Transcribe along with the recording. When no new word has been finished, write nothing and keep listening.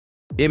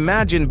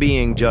Imagine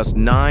being just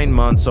 9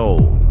 months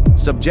old,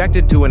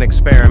 subjected to an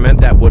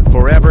experiment that would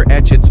forever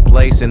etch its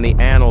place in the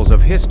annals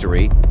of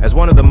history as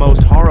one of the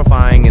most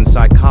horrifying in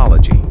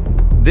psychology.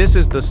 This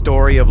is the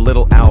story of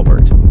little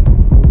Albert.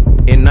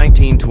 In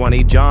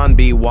 1920, John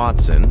B.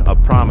 Watson, a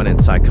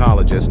prominent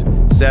psychologist,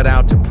 set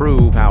out to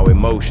prove how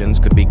emotions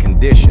could be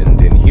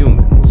conditioned in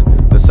humans.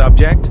 The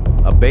subject?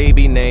 A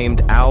baby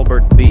named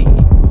Albert B.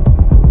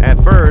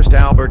 At first,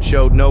 Albert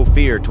showed no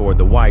fear toward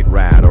the white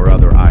rat or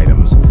other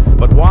items,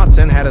 but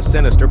Watson had a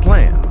sinister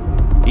plan.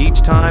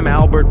 Each time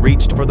Albert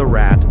reached for the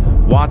rat,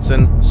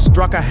 Watson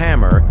struck a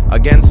hammer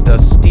against a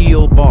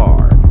steel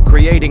bar,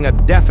 creating a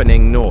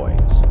deafening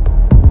noise.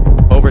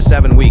 Over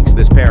 7 weeks,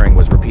 this pairing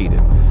was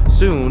repeated.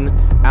 Soon,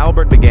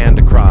 Albert began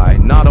to cry,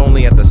 not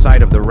only at the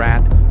sight of the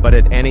rat, but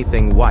at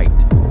anything white.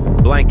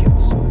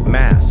 Blankets,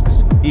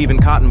 masks, even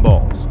cotton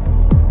balls.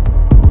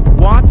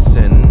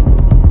 Watson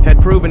had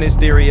proven his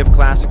theory of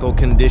classical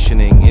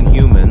conditioning in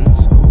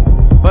humans,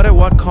 but at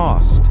what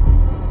cost?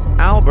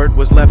 Albert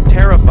was left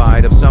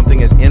terrified of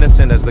something as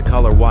innocent as the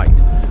color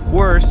white.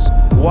 Worse,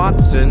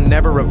 Watson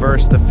never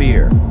reversed the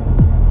fear.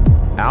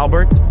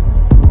 Albert,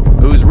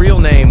 whose real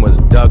name was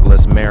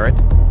Douglas Merritt,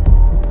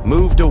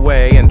 moved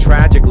away and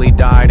tragically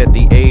died at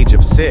the age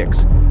of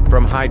 6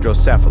 from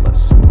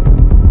hydrocephalus.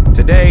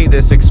 Today,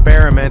 this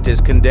experiment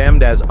is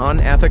condemned as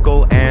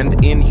unethical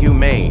and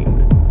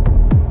inhumane.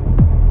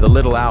 The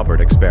Little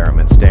Albert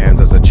experiment stands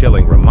as a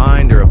chilling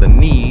reminder of the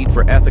need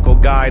for ethical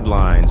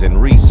guidelines in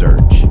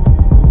research.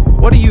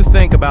 What do you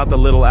think about the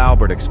Little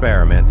Albert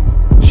experiment?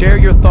 Share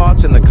your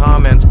thoughts in the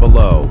comments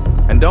below.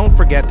 And don't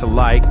forget to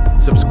like,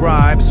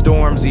 subscribe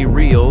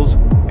StormzyReels,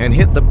 and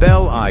hit the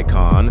bell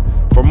icon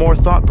for more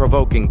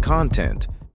thought-provoking content.